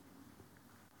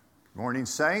Morning,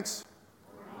 saints.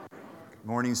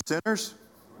 Morning, sinners.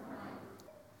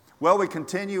 Well, we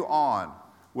continue on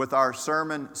with our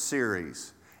sermon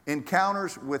series,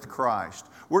 Encounters with Christ.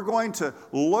 We're going to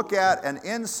look at an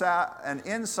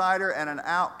insider and an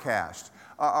outcast.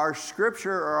 Our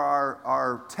scripture or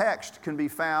our text can be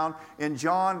found in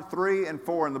John 3 and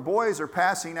 4. And the boys are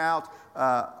passing out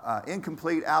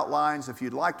incomplete outlines if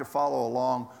you'd like to follow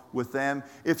along with them.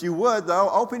 If you would, though,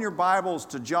 open your Bibles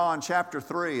to John chapter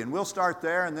 3. And we'll start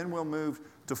there and then we'll move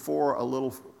to 4 a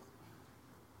little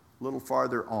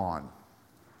farther on.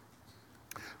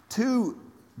 Two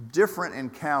different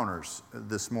encounters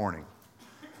this morning.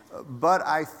 But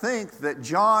I think that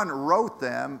John wrote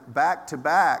them back to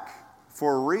back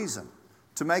for a reason,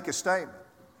 to make a statement.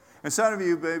 And some of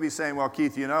you may be saying, well,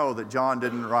 Keith, you know that John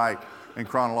didn't write in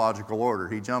chronological order.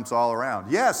 He jumps all around.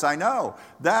 Yes, I know.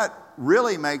 That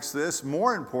really makes this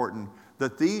more important,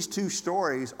 that these two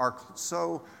stories are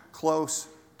so close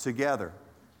together.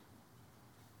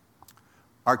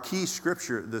 Our key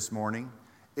scripture this morning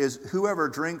is, whoever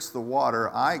drinks the water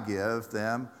I give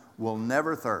them will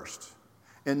never thirst.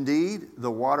 Indeed,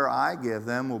 the water I give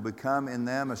them will become in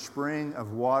them a spring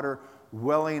of water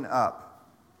welling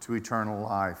up to eternal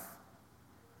life.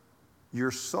 Your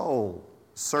soul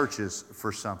searches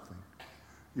for something.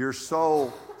 Your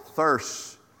soul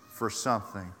thirsts for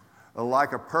something.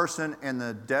 Like a person in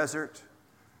the desert,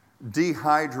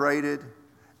 dehydrated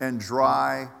and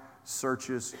dry,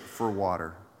 searches for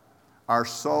water. Our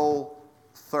soul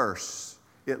thirsts.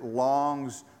 It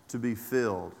longs to be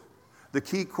filled. The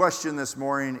key question this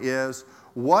morning is,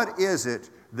 what is it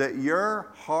that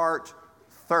your heart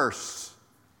thirsts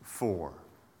for?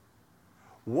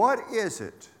 What is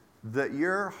it that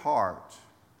your heart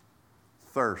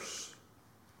thirsts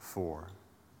for?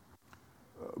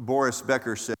 Boris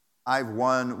Becker said, I've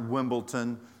won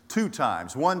Wimbledon 2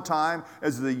 times. One time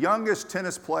as the youngest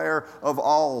tennis player of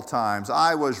all times.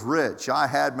 I was rich. I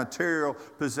had material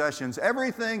possessions,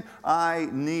 everything I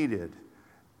needed.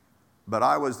 But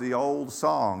I was the old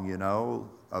song, you know,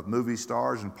 of movie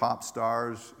stars and pop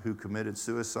stars who committed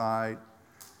suicide.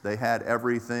 They had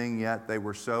everything, yet they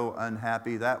were so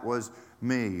unhappy. That was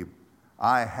me.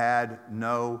 I had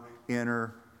no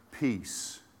inner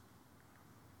peace.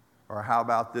 Or how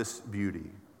about this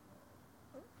beauty?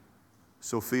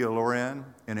 Sophia Loren,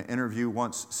 in an interview,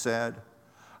 once said,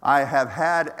 I have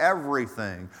had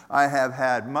everything. I have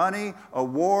had money,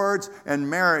 awards, and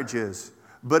marriages.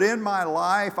 But in my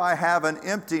life, I have an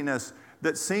emptiness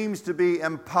that seems to be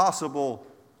impossible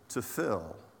to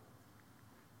fill.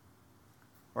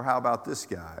 Or how about this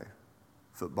guy,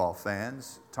 football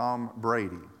fans, Tom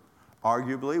Brady,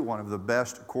 arguably one of the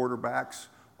best quarterbacks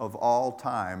of all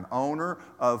time, owner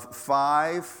of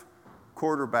 5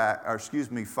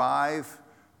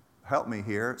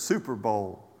 Super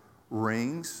Bowl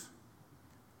rings,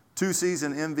 2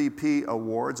 season MVP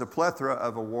awards, a plethora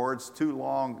of awards too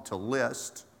long to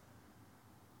list.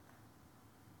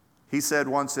 He said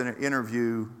once in an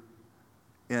interview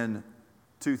in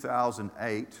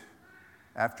 2008,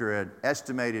 after an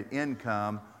estimated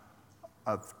income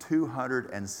of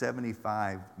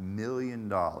 $275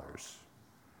 million,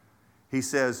 he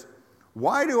says,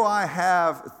 why do I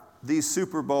have these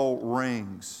Super Bowl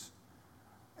rings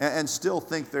and still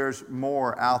think there's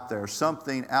more out there,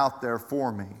 something out there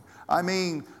for me? I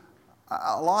mean,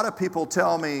 a lot of people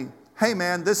tell me, hey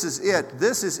man, this is it.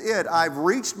 This is it. I've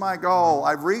reached my goal.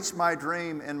 I've reached my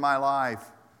dream in my life.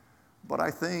 But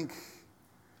I think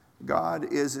God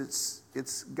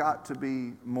it's got to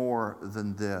be more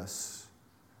than this.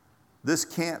 This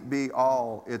can't be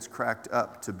all it's cracked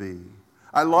up to be.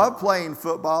 I love playing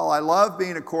football. I love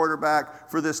being a quarterback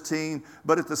for this team.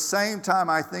 But at the same time,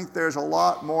 I think there's a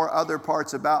lot more other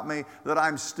parts about me that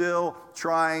I'm still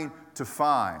trying to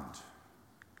find.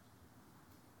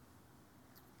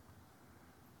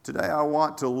 Today, I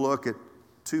want to look at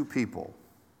 2 people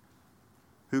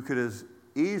who could have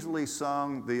easily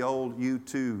sung the old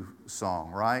U2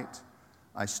 song, right?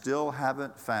 I still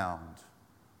haven't found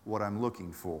what I'm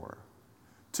looking for.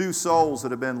 2 souls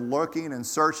that have been looking and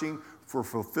searching for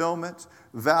fulfillment,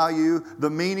 value, the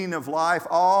meaning of life,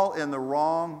 all in the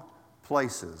wrong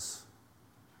places.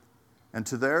 And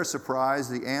to their surprise,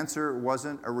 the answer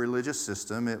wasn't a religious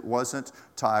system, it wasn't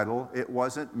title, it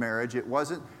wasn't marriage, it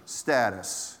wasn't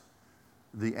status.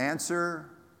 The answer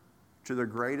to their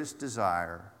greatest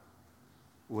desire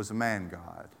was a man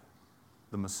God,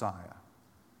 the Messiah.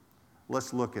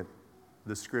 Let's look at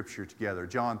the scripture together.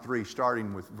 John 3,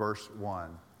 starting with verse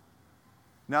 1.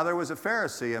 Now there was a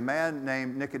Pharisee, a man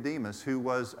named Nicodemus, who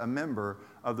was a member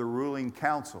of the ruling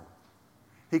council.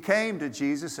 He came to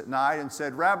Jesus at night and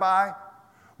said, Rabbi,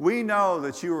 we know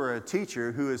that you are a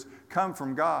teacher who has come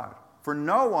from God. For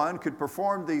no one could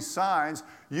perform these signs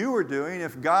you were doing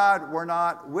if God were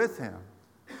not with him.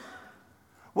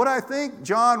 What I think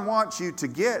John wants you to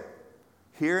get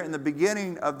here in the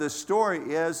beginning of this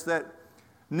story is that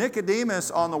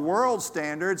Nicodemus, on the world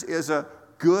standards, is a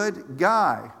good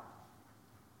guy.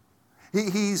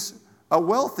 He's a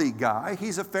wealthy guy.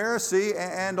 He's a Pharisee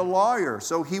and a lawyer,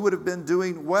 so he would have been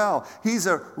doing well. He's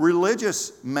a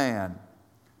religious man.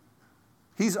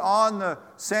 He's on the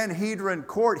Sanhedrin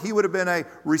court. He would have been a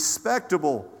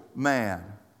respectable man.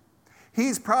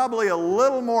 He's probably a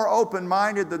little more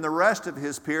open-minded than the rest of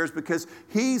his peers because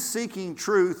he's seeking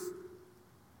truth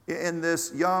in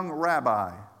this young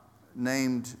rabbi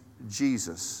named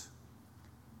Jesus.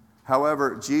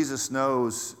 However, Jesus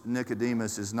knows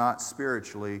Nicodemus is not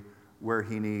spiritually where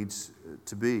he needs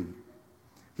to be.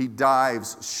 He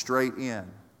dives straight in.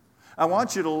 I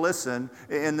want you to listen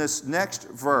in this next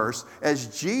verse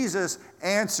as Jesus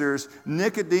answers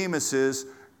Nicodemus's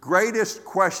greatest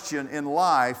question in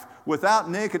life without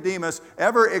Nicodemus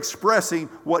ever expressing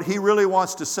what he really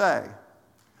wants to say.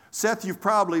 Seth, you've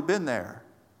probably been there.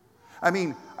 I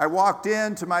mean, I walked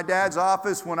into my dad's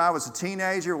office when I was a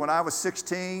teenager, when I was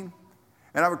 16,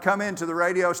 and I would come into the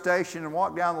radio station and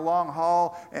walk down the long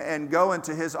hall and go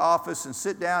into his office and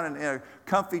sit down in a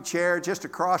comfy chair just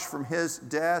across from his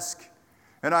desk.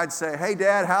 And I'd say, "Hey,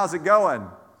 Dad, how's it going?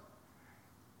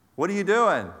 What are you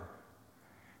doing?"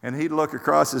 And he'd look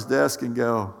across his desk and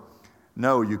go,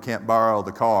 "No, you can't borrow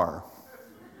the car."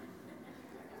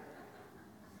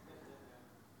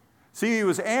 See, he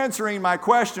was answering my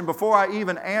question before I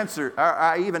even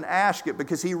asked it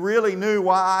because he really knew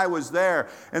why I was there.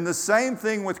 And the same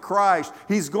thing with Christ.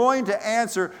 He's going to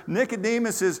answer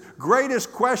Nicodemus's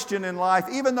greatest question in life,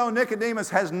 even though Nicodemus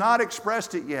has not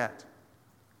expressed it yet.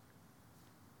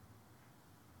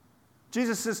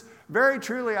 Jesus says, "Very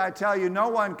truly I tell you, no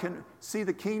one can see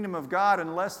the kingdom of God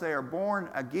unless they are born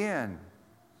again."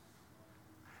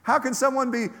 How can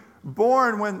someone be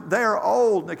born when they are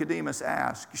old? Nicodemus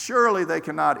asked. Surely they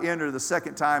cannot enter the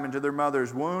second time into their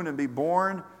mother's womb and be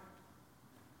born.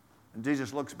 And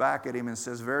Jesus looks back at him and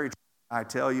says, "Very truly I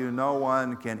tell you, no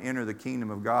one can enter the kingdom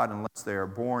of God unless they are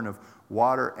born of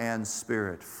water and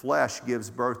spirit. Flesh gives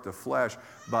birth to flesh,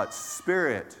 but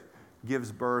spirit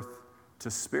gives birth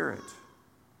to spirit."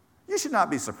 You should not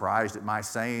be surprised at my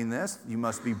saying this. You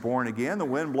must be born again. The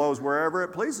wind blows wherever it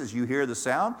pleases. You hear the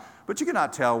sound, but you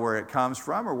cannot tell where it comes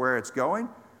from or where it's going.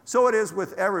 So it is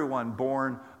with everyone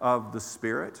born of the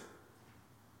Spirit.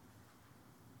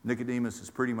 Nicodemus is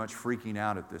pretty much freaking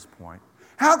out at this point.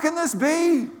 How can this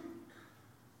be?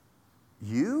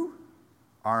 You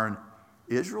are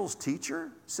Israel's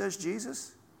teacher, says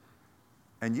Jesus,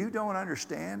 and you don't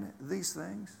understand these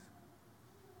things?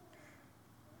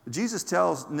 Jesus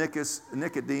tells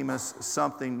Nicodemus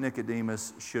something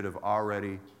Nicodemus should have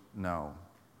already known.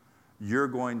 You're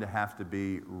going to have to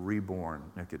be reborn,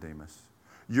 Nicodemus.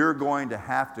 You're going to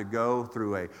have to go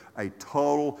through a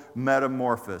total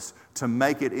metamorphosis to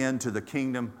make it into the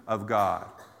kingdom of God.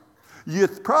 You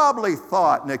probably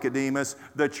thought, Nicodemus,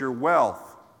 that your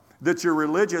wealth, that your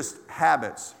religious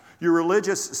habits, your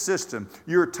religious system,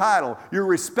 your title, your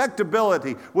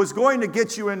respectability was going to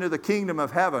get you into the kingdom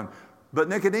of heaven. But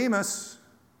Nicodemus,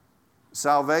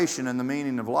 salvation and the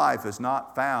meaning of life is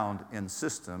not found in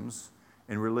systems,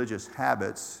 in religious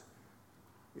habits.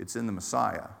 It's in the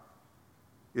Messiah.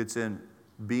 It's in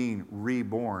being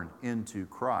reborn into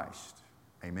Christ.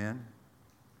 Amen?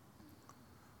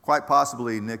 Quite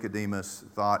possibly Nicodemus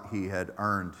thought he had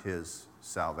earned his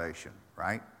salvation,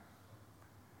 right?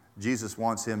 Jesus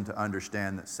wants him to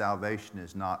understand that salvation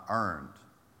is not earned.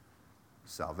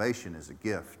 Salvation is a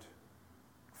gift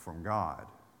from God.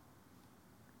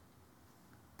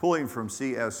 Pulling from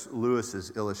C.S.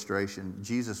 Lewis's illustration,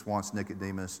 Jesus wants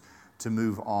Nicodemus to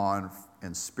move on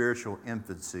in spiritual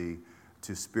infancy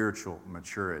to spiritual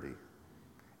maturity.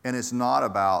 And it's not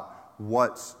about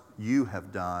what you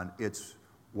have done, it's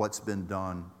what's been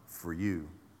done for you.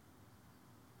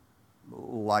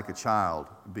 Like a child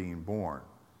being born.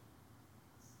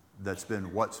 That's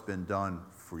been what's been done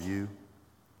for you.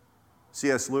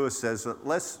 C.S. Lewis says,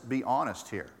 let's be honest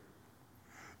here.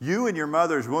 You in your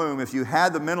mother's womb, if you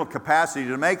had the mental capacity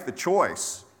to make the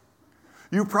choice,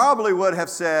 you probably would have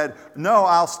said, "No,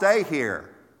 I'll stay here.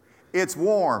 It's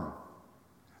warm.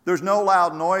 There's no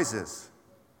loud noises.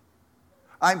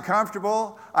 I'm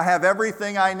comfortable. I have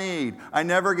everything I need. I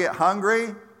never get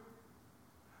hungry.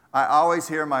 I always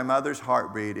hear my mother's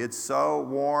heartbeat. It's so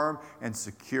warm and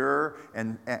secure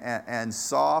and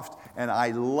soft, and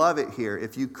I love it here."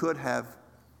 If you could have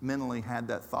mentally had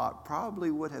that thought,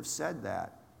 probably would have said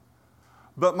that.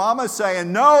 But Mama's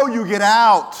saying, no, you get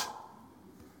out.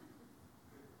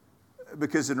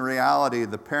 Because in reality,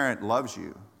 the parent loves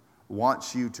you,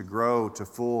 wants you to grow to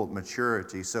full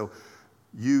maturity, so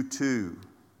you too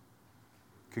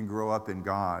can grow up in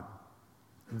God.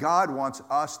 God wants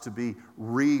us to be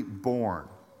reborn.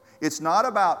 It's not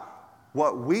about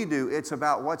what we do, it's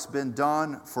about what's been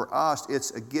done for us.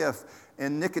 It's a gift.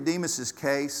 In Nicodemus'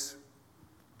 case,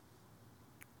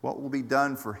 what will be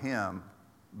done for him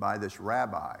by this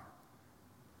rabbi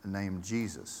named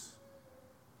Jesus?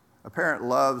 A parent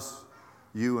loves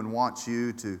you and wants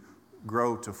you to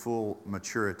grow to full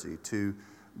maturity.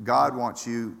 God wants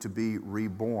you to be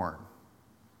reborn.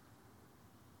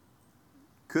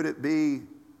 Could it be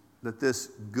that this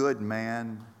good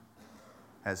man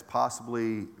has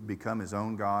possibly become his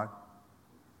own God,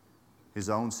 his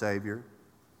own Savior?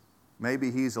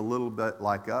 Maybe he's a little bit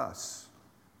like us.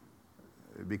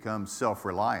 He becomes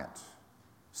self-reliant,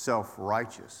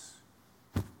 self-righteous,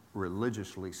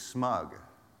 religiously smug.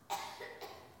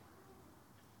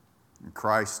 And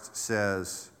Christ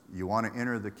says, you want to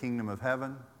enter the kingdom of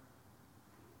heaven?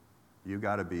 You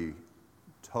got to be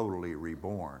totally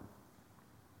reborn.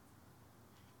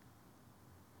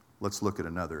 Let's look at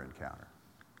another encounter.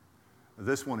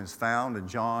 This one is found in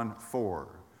John 4.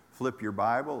 Flip your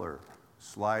Bible or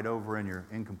slide over in your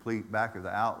incomplete back of the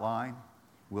outline.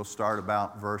 We'll start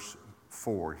about verse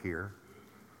 4 here.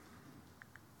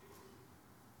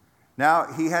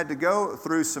 Now he had to go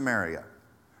through Samaria.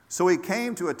 So he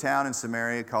came to a town in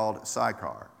Samaria called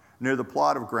Sychar. Near the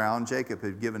plot of ground Jacob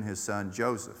had given his son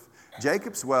Joseph.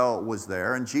 Jacob's well was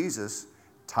there, and Jesus,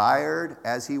 tired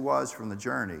as he was from the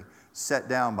journey, sat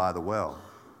down by the well.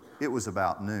 It was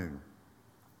about noon.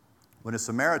 When a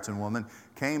Samaritan woman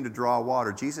came to draw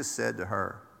water, Jesus said to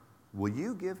her, "Will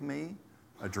you give me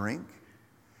a drink?"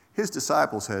 His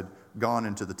disciples had gone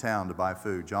into the town to buy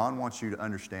food. John wants you to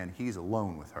understand he's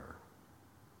alone with her.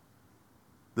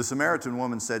 The Samaritan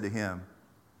woman said to him,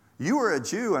 "You are a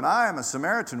Jew and I am a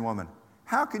Samaritan woman.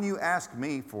 How can you ask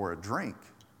me for a drink?"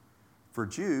 For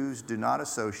Jews do not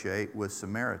associate with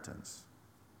Samaritans.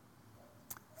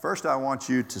 First, I want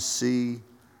you to see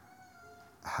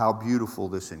how beautiful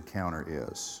this encounter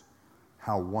is,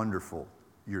 how wonderful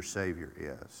your Savior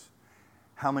is,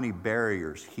 how many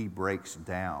barriers he breaks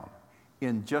down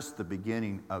in just the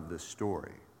beginning of this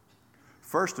story.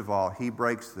 First of all, he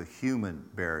breaks the human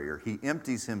barrier. He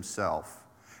empties himself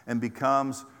and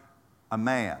becomes a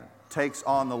man, takes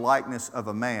on the likeness of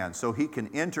a man, so he can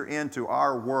enter into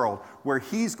our world where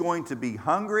he's going to be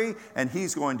hungry and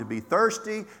he's going to be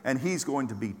thirsty and he's going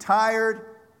to be tired,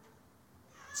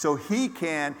 so he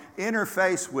can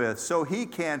interface with, so he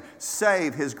can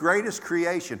save his greatest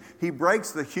creation. He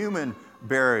breaks the human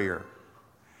barrier.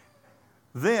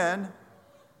 Then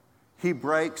he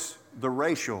breaks the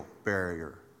racial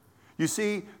barrier. You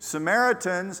see,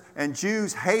 Samaritans and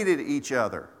Jews hated each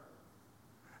other.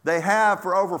 They have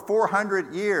for over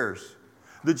 400 years.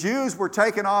 The Jews were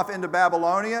taken off into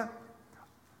Babylonia,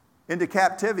 into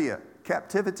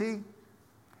captivity,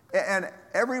 and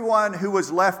everyone who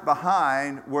was left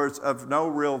behind was of no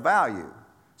real value.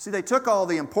 See, they took all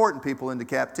the important people into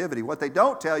captivity. What they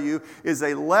don't tell you is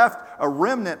they left a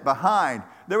remnant behind.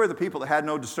 They were the people that had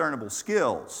no discernible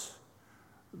skills,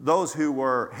 those who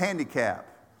were handicapped,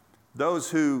 those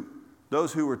who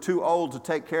were too old to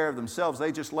take care of themselves.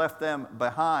 They just left them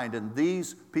behind. And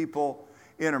these people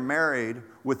intermarried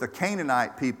with the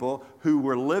Canaanite people who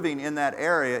were living in that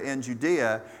area in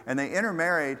Judea. And they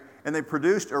intermarried and they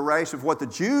produced a race of what the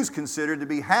Jews considered to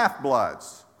be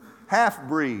half-bloods,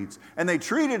 half-breeds. And they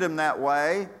treated them that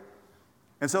way.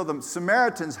 And so the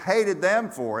Samaritans hated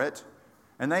them for it.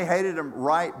 And they hated them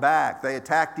right back. They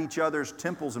attacked each other's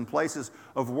temples and places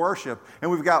of worship. And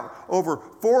we've got over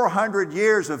 400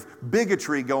 years of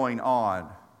bigotry going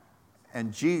on.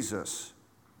 And Jesus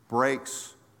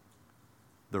breaks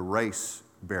the race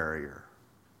barrier.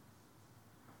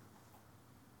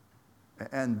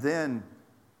 And then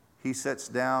he sits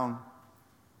down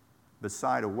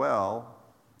beside a well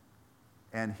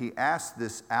and he asks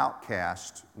this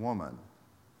outcast woman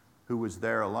who was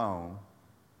there alone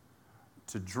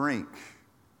to drink,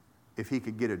 if he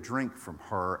could get a drink from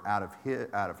her out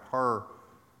of her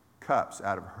cups,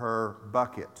 out of her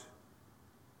bucket.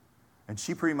 And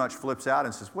she pretty much flips out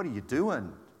and says, "What are you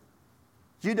doing?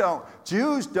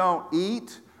 Jews don't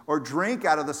eat or drink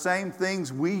out of the same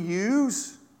things we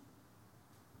use."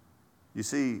 You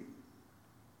see,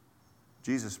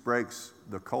 Jesus breaks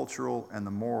the cultural and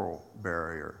the moral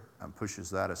barrier and pushes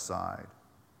that aside.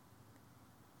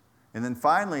 And then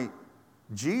finally,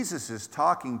 Jesus is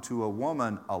talking to a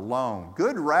woman alone.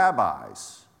 Good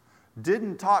rabbis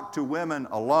didn't talk to women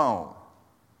alone.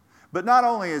 But not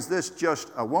only is this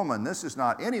just a woman, this is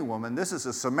not any woman, this is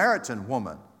a Samaritan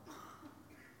woman.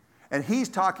 And he's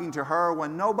talking to her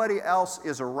when nobody else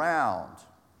is around.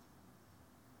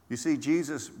 You see,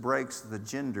 Jesus breaks the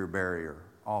gender barrier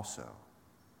also.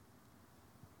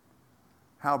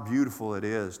 How beautiful it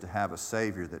is to have a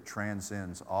Savior that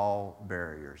transcends all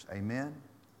barriers. Amen?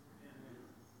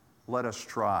 Let us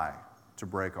try to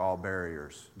break all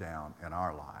barriers down in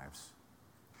our lives.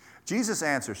 Jesus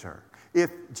answers her.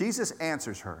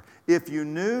 If you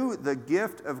knew the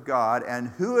gift of God and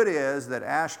who it is that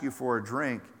asks you for a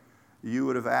drink, you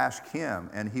would have asked him,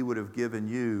 and he would have given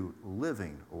you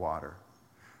living water.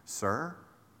 Sir,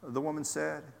 the woman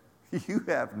said, you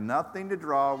have nothing to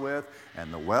draw with,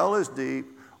 and the well is deep.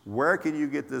 Where can you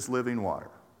get this living water?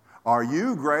 Are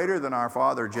you greater than our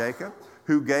father Jacob,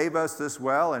 who gave us this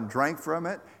well and drank from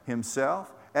it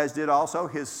himself, as did also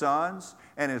his sons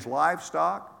and his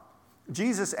livestock?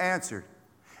 Jesus answered,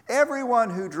 everyone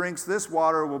who drinks this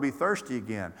water will be thirsty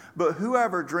again, but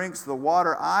whoever drinks the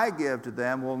water I give to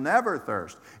them will never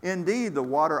thirst. Indeed, the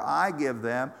water I give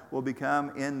them will become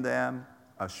in them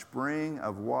a spring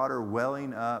of water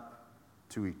welling up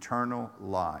to eternal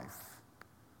life.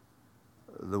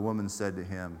 The woman said to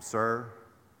him, Sir,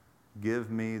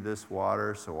 give me this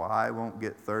water so I won't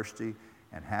get thirsty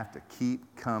and have to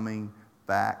keep coming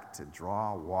back to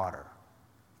draw water.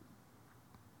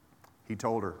 He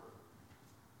told her,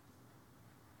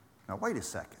 now wait a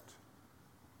second.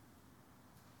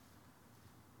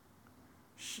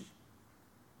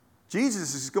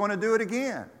 Jesus is going to do it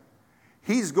again.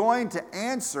 He's going to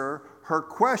answer her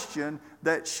question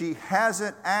that she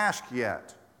hasn't asked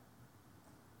yet.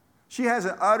 She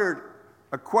hasn't uttered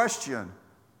a question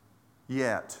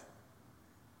yet.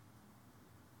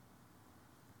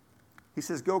 He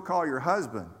says, go call your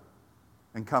husband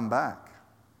and come back.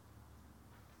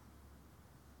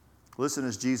 Listen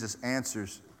as Jesus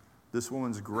answers this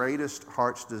woman's greatest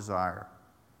heart's desire,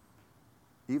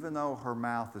 even though her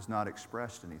mouth has not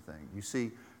expressed anything. You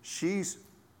see, she's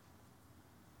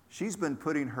been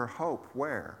putting her hope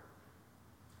where?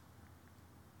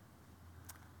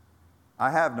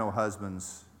 I have no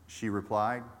husbands, she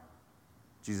replied.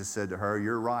 Jesus said to her,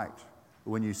 you're right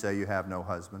when you say you have no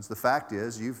husbands. The fact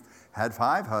is, you've had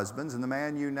 5 husbands, and the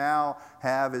man you now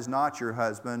have is not your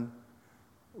husband.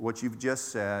 What you've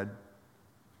just said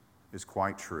is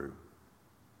quite true.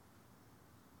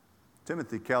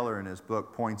 Timothy Keller in his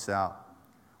book points out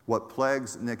what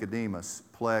plagues Nicodemus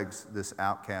plagues this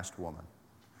outcast woman.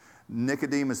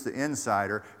 Nicodemus the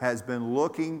insider has been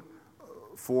looking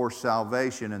for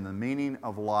salvation and the meaning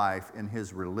of life in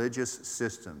his religious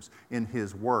systems, in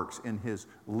his works, in his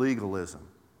legalism.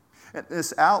 And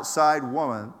this outside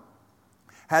woman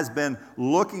has been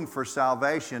looking for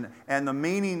salvation and the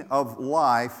meaning of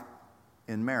life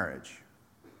in marriage.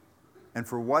 And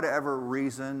for whatever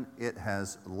reason, it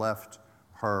has left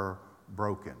her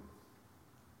broken,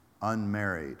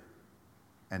 unmarried,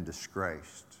 and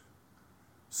disgraced.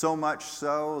 So much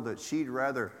so that she'd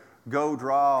rather go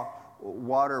draw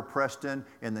water, Preston,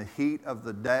 in the heat of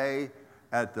the day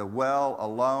at the well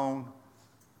alone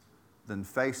than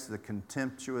face the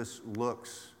contemptuous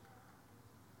looks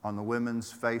on the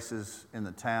women's faces in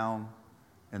the town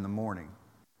in the morning.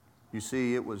 You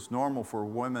see, it was normal for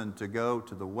women to go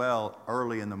to the well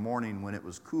early in the morning when it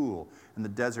was cool and the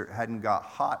desert hadn't got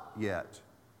hot yet.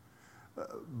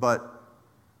 But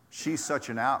she's such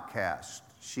an outcast.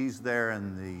 She's there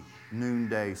in the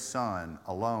noonday sun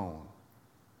alone.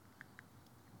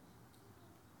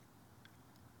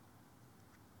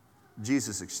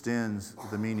 Jesus extends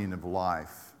the meaning of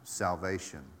life,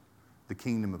 salvation, the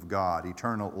kingdom of God,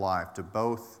 eternal life to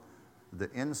both the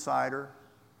insider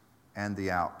and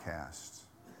the outcast.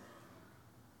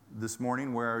 This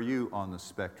morning, where are you on the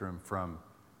spectrum from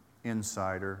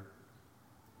insider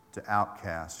to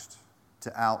outcast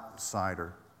to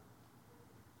outsider?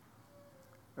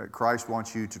 Christ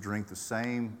wants you to drink the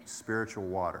same spiritual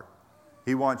water.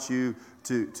 He wants you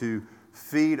to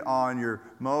feed on your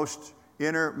most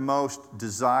innermost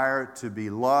desire to be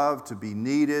loved, to be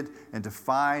needed, and to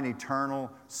find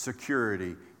eternal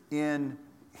security in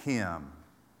Him.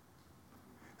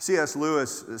 C.S.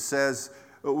 Lewis says,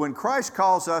 when Christ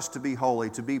calls us to be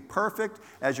holy, to be perfect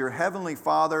as your heavenly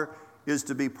Father is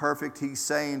to be perfect, He's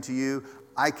saying to you,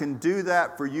 I can do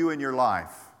that for you in your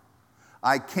life.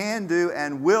 I can do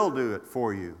and will do it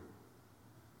for you.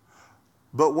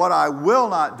 But what I will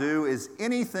not do is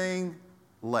anything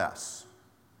less.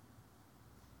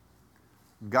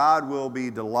 God will be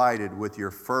delighted with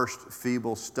your first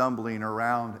feeble stumbling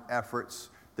around efforts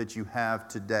that you have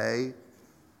today.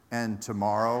 and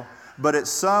tomorrow. But at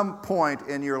some point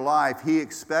in your life, He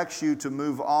expects you to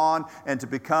move on and to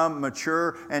become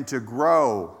mature and to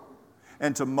grow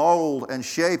and to mold and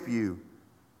shape you,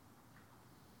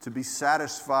 to be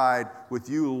satisfied with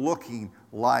you looking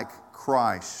like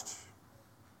Christ.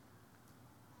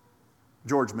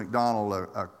 George MacDonald,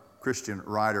 a Christian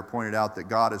writer, pointed out that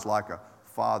God is like a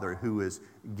father who is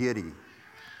giddy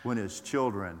when his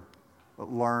children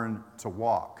learn to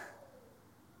walk.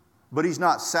 But He's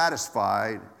not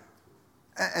satisfied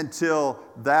until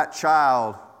that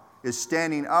child is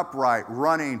standing upright,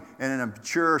 running in a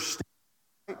mature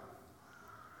state.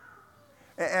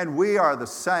 And we are the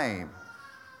same.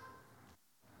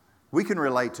 We can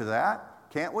relate to that,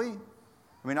 can't we?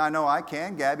 I mean, I know I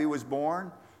can. Gabby was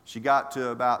born. She got to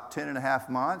about 10 and a half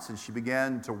months and she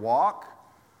began to walk.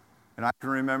 And I can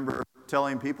remember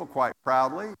telling people quite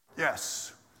proudly,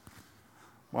 yes,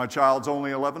 my child's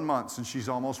only 11 months and she's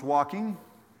almost walking.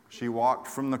 She walked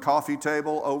from the coffee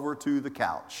table over to the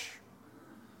couch.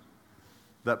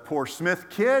 That poor Smith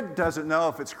kid doesn't know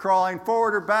if it's crawling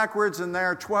forward or backwards and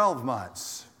they're 12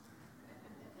 months.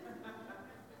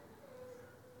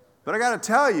 But I got to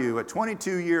tell you, at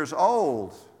 22 years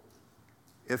old,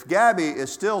 if Gabby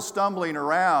is still stumbling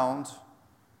around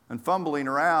and fumbling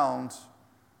around,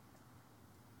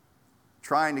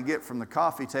 trying to get from the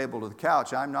coffee table to the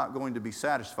couch, I'm not going to be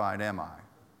satisfied, am I?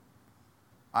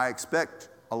 I expect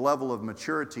a level of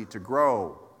maturity to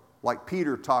grow, like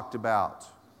Peter talked about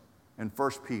in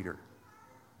 1 Peter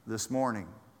this morning.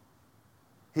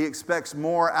 He expects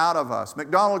more out of us.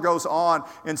 MacDonald goes on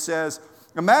and says,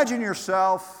 imagine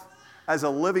yourself as a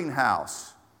living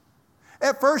house.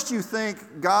 At first you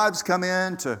think God's come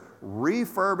in to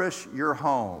refurbish your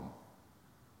home.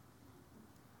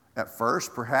 At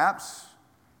first, perhaps,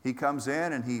 He comes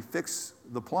in and He fixes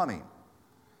the plumbing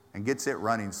and gets it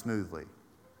running smoothly.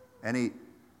 And He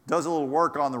does a little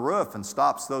work on the roof and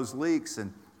stops those leaks,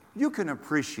 and you can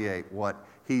appreciate what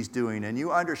He's doing and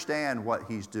you understand what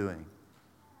He's doing.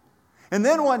 And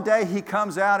then one day He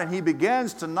comes out and He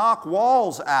begins to knock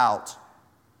walls out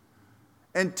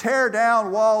and tear down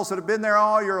walls that have been there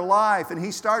all your life, and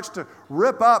He starts to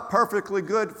rip up perfectly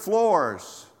good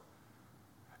floors.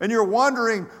 And you're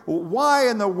wondering, why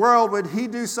in the world would He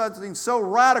do something so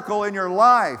radical in your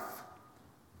life?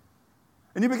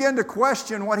 And you begin to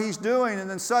question what He's doing, and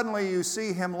then suddenly you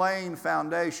see Him laying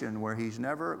foundation where He's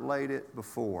never laid it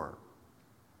before.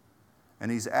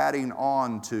 And He's adding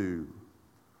on to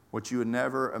what you had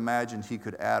never imagined He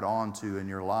could add on to in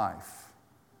your life.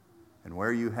 And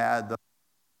where you had the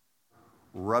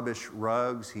rubbish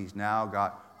rugs, He's now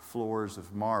got floors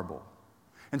of marble.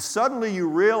 And suddenly you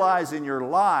realize in your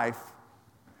life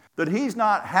that He's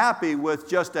not happy with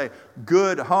just a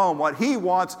good home. What He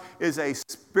wants is a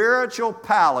spiritual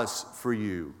palace for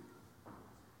you.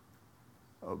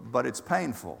 But it's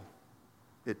painful.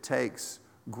 It takes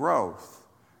growth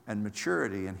and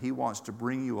maturity, and He wants to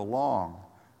bring you along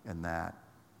in that.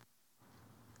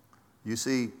 You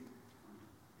see,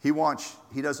 He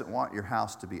doesn't want your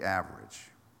house to be average.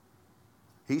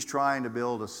 He's trying to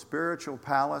build a spiritual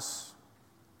palace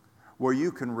where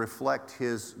you can reflect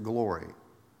His glory,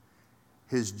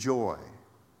 His joy,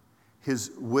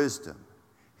 His wisdom,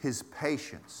 His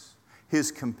patience,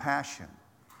 His compassion,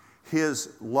 His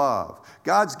love.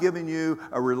 God's given you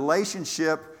a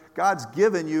relationship. God's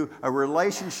given you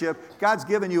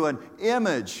an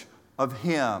image of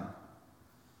Him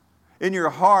in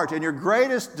your heart. And your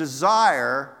greatest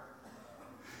desire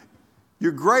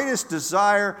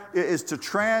is to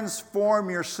transform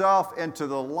yourself into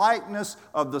the likeness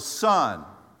of the Son.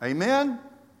 Amen?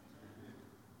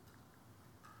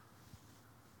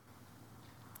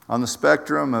 On the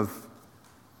spectrum of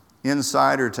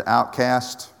insider to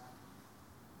outcast,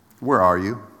 where are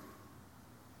you?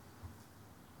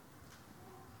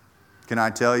 Can I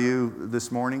tell you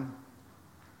this morning?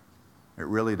 It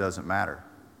really doesn't matter.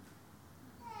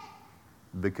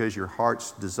 Because your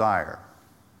heart's desire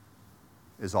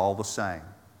is all the same.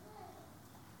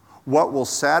 What will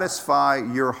satisfy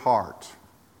your heart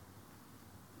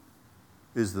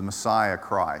is the Messiah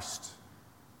Christ.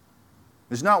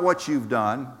 It's not what you've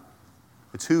done.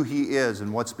 It's who He is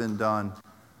and what's been done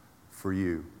for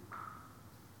you.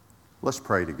 Let's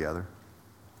pray together.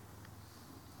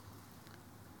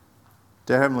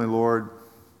 Dear Heavenly Lord,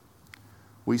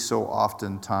 we so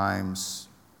oftentimes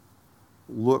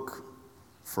look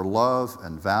for love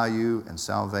and value and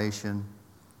salvation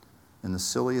in the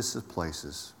silliest of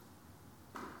places.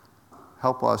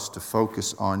 Help us to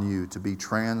focus on You, to be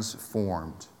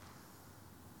transformed,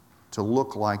 to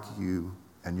look like You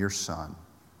and Your Son.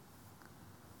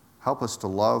 Help us to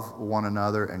love one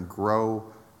another and grow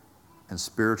and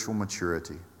spiritual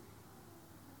maturity.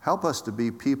 Help us to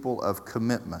be people of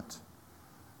commitment,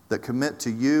 that commit to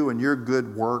you and your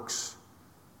good works,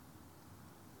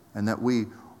 and that we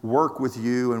work with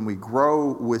you and we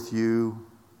grow with you,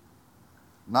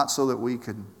 not so that we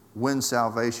can win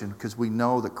salvation, because we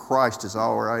know that Christ has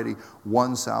already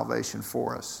won salvation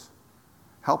for us.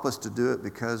 Help us to do it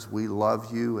because we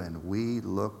love you and we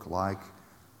look like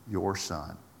your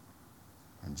Son.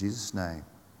 In Jesus' name,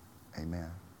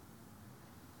 amen.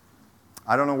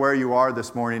 I don't know where you are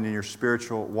this morning in your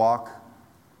spiritual walk,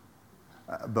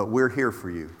 but we're here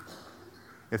for you.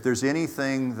 If there's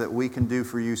anything that we can do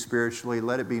for you spiritually,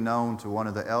 let it be known to one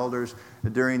of the elders.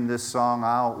 During this song,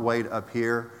 I'll wait up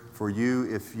here for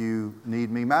you if you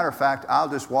need me. Matter of fact, I'll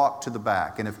just walk to the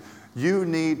back. And if you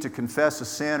need to confess a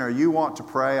sin or you want to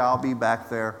pray, I'll be back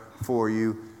there for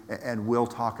you and we'll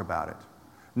talk about it.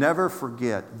 Never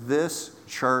forget, this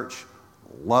church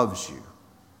loves you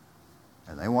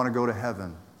and they want to go to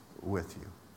heaven with you.